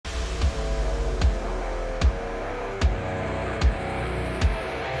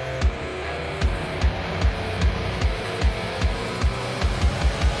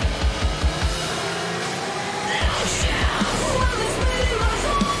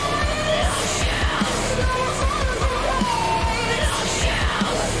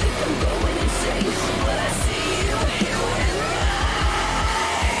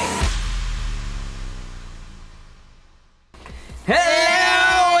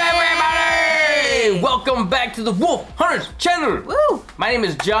and welcome back to the Wolf HUnterZ channel. Woo! My name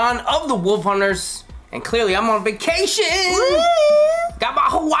is John of the Wolf HUnterZ, and clearly I'm on vacation. Woo! Got my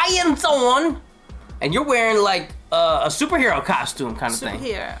Hawaiians on, and you're wearing like a superhero costume kind of thing.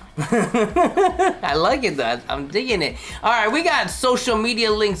 I like it though. I'm digging it. All right, we got social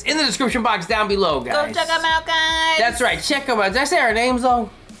media links in the description box down below, guys. Go check them out, guys. That's right. Check them out. Did I say our names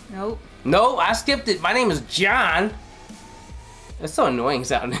though? Nope. No, I skipped it. My name is John. That's so annoying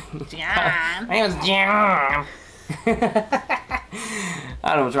sounding. John. My name is John. I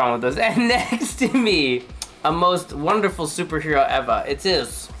don't know what's wrong with this. And next to me, a most wonderful superhero ever. It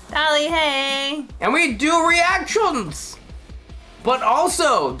is Dolly, hey. And we do reactions. But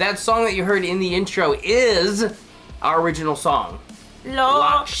also, that song that you heard in the intro is our original song.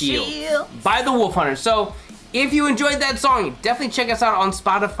 Lock Shield by the Wolf HUnterZ. So if you enjoyed that song, definitely check us out on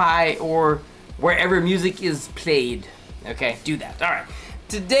Spotify or wherever music is played. Okay, do that. All right.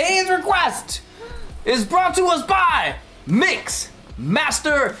 Today's request is brought to us by Mix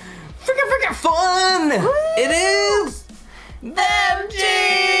Master Freaking Fun. Woo! It is Them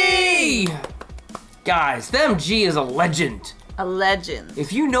G. Guys, Them G is a legend. A legend.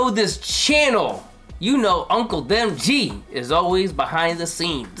 If you know this channel, you know Uncle Them G is always behind the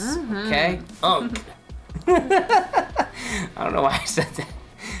scenes. Okay, Unc. I don't know why I said that.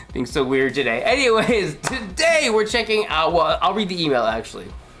 Being so weird today. Anyways, today we're checking out, well, I'll read the email actually.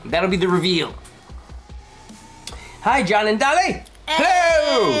 That'll be the reveal. Hi, Jon and Dolly.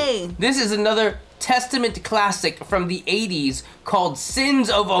 Hey. This is another Testament classic from the 80s called Sins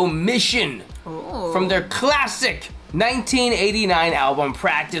of Omission. Ooh. From their classic 1989 album,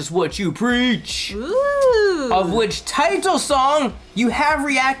 Practice What You Preach. Ooh. Of which title song you have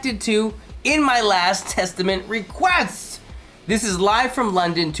reacted to in my last Testament request. This is live from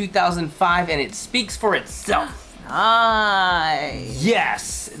London, 2005, and it speaks for itself. Nice.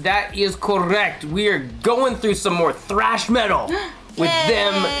 Yes, that is correct. We are going through some more thrash metal with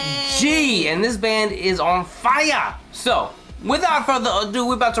Them G, and this band is on fire. So, without further ado,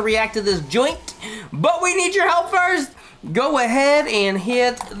 we're about to react to this joint, but we need your help first. Go ahead and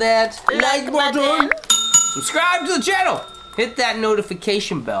hit that like button, subscribe to the channel, hit that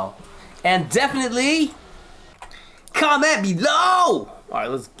notification bell, and definitely comment below. All right,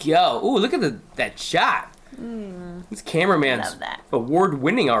 let's go. Ooh, look at that shot. This cameraman's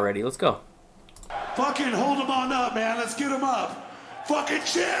award-winning already. Let's go. Fucking hold them on up, man. Let's get them up. Fucking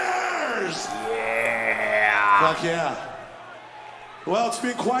cheers! Yeah. Fuck yeah. Well, it's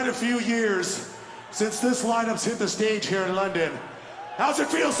been quite a few years since this lineup's hit the stage here in London. How's it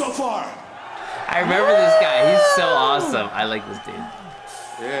feel so far? I remember this guy. He's so awesome. I like this dude.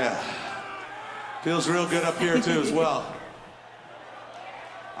 Yeah. Feels real good up here too as well.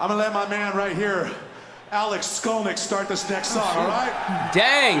 I'm gonna let my man right here, Alex Skolnick, start this next song, all right?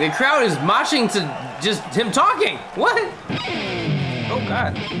 Dang, the crowd is moshing to just him talking. What? Oh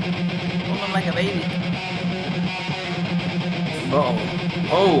God. Moving like a baby. Oh.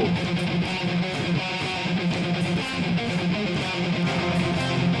 Oh.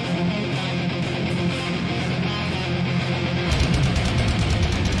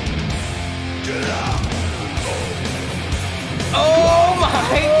 Oh my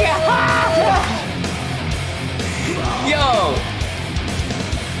God! Yo!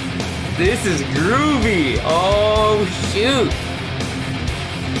 This is groovy! Oh shoot!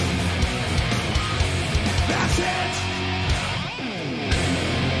 That's it!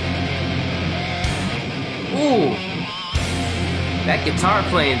 Ooh! That guitar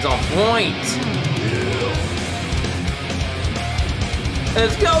playing's on point!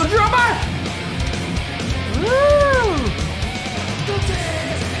 Let's go, drummer! Woo!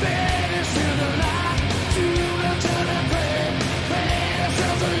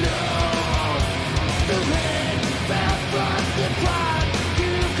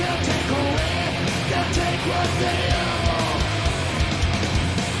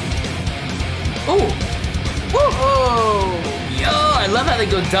 Ooh! Woo! Yo, I love how they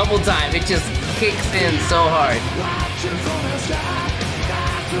go double time. It just kicks in so hard.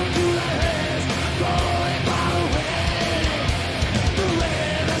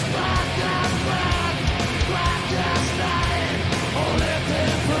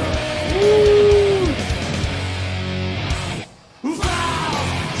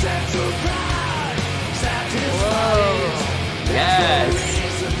 Yes.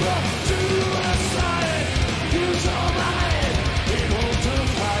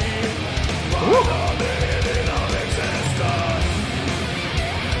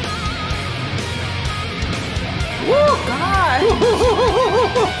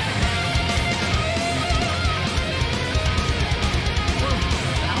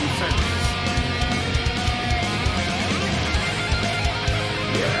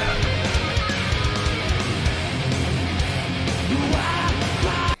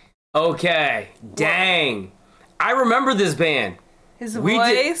 Okay, dang. I remember this band. His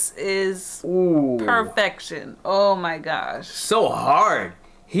voice is perfection. Oh my gosh. So hard.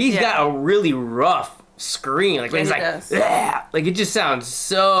 He's got a really rough scream. Like, he's like, like, it just sounds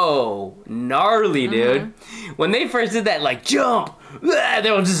so gnarly, dude. When they first did that, like, jump, they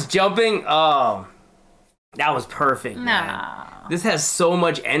were just jumping. Oh, that was perfect, man. This has so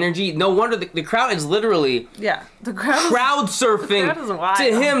much energy. No wonder the crowd is literally the crowd surfing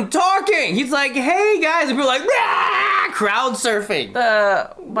to him talking. He's like, hey guys, and people are like, crowd surfing.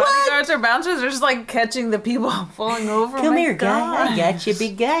 The bodyguards or bouncers are just like catching the people falling over. Come here, guy. I got you,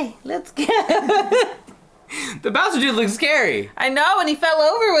 big guy. Let's go. The bouncer dude looks scary. I know, and he fell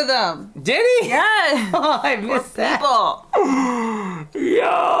over with them. Did he? Yeah. Oh, I missed that.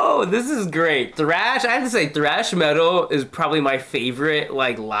 Yo, this is great. Thrash, I have to say, thrash metal is probably my favorite,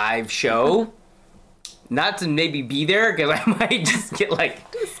 like, live show. Not to maybe be there, because I might just get, like,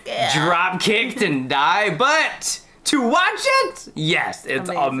 drop kicked and die, but to watch it, yes, it's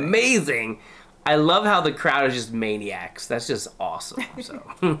amazing. I love how the crowd is just maniacs. That's just awesome. So.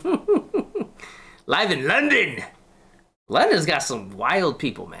 Live in London. London's got some wild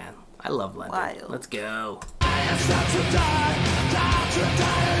people, man. I love London. Wild. Let's go.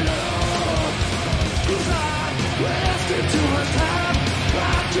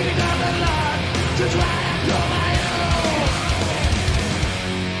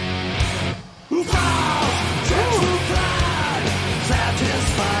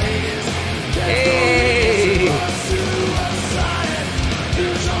 Hey!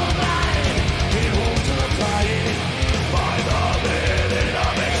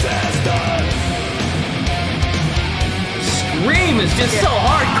 Scream is just so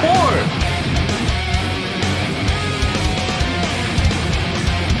hardcore.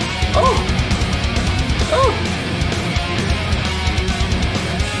 Oh! Oh!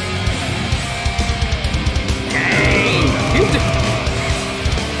 Dang!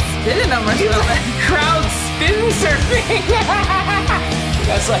 Spinning on my crowd spin surfing.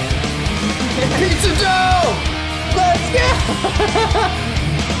 That's like pizza dough. Let's go.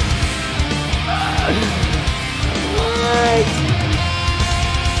 What?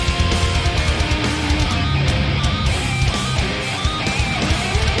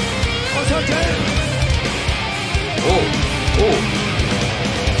 Oh, oh.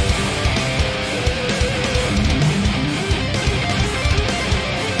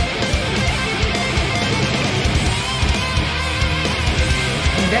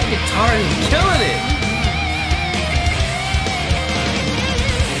 That guitar is killing it.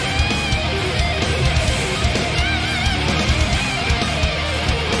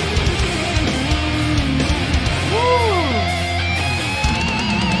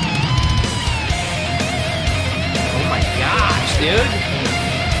 Oh my gosh, dude.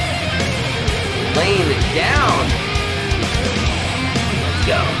 Laying it down. Let's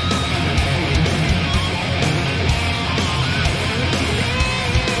go.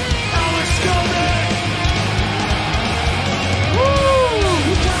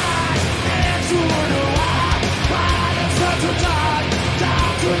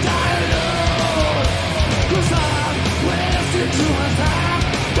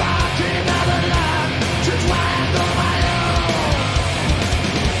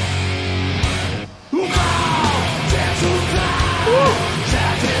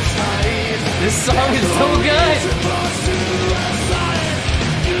 This song is so good.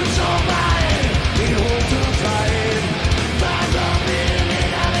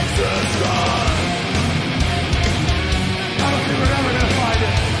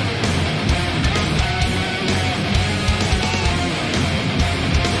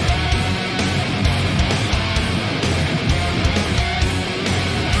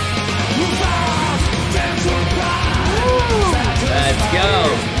 Let's go.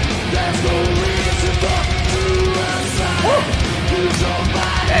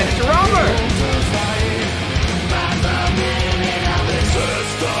 That's drummer.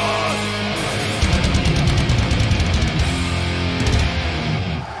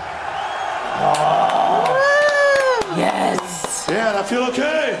 Oh. Yes. Yeah, I feel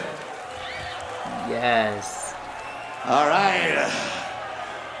okay. Yes. All right.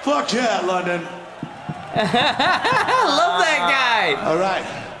 Fuck yeah, London. I love that guy. All right.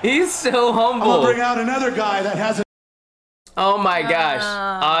 He's so humble. I'm gonna bring out another guy that hasn't. Oh my gosh.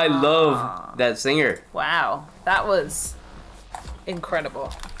 I love that singer. Wow, that was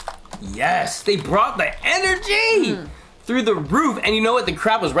incredible. Yes, they brought the energy through the roof. And you know what? The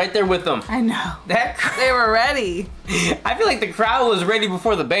crowd was right there with them. I know. They were ready. I feel like the crowd was ready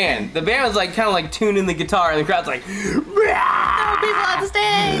before the band. The band was like kind of like tuning the guitar and the crowd's like, They're people on the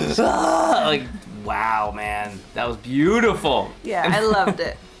stage. Like, wow, man, that was beautiful. Yeah, I loved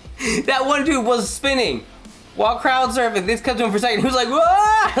it. That one dude was spinning while crowd surfing. This kept to him for a second. He was like,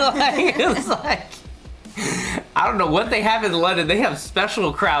 whoa! Like, it was like, I don't know what they have in London. They have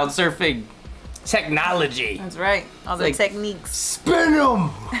special crowd surfing technology. That's right. All the like, techniques. Spin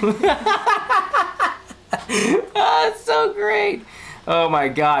them! Oh, it's so great. Oh my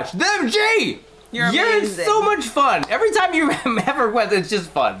gosh. Them G! You're amazing. so much fun. Every time you have a request, it's just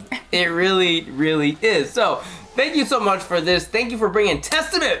fun. It really, really is. So, thank you so much for this. Thank you for bringing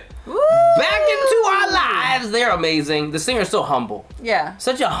Testament back into our lives. They're amazing. The singer's so humble. Yeah.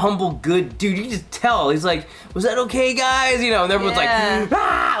 Such a humble, good dude. You just tell. He's like, was that okay, guys? You know, and everyone's like,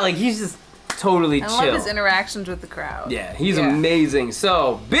 ah! Like, he's just totally chill. I love his interactions with the crowd. Yeah, he's amazing.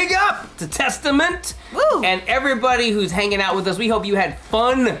 So, big up to Testament. Woo! And everybody who's hanging out with us. We hope you had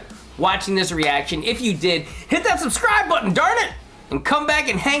fun watching this reaction. If you did, hit that subscribe button, darn it! And come back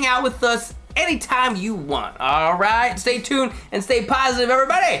and hang out with us anytime you want. All right, stay tuned and stay positive,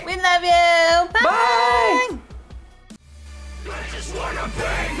 everybody. We love you. Bye. Bye. I just wanna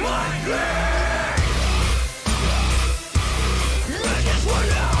bang my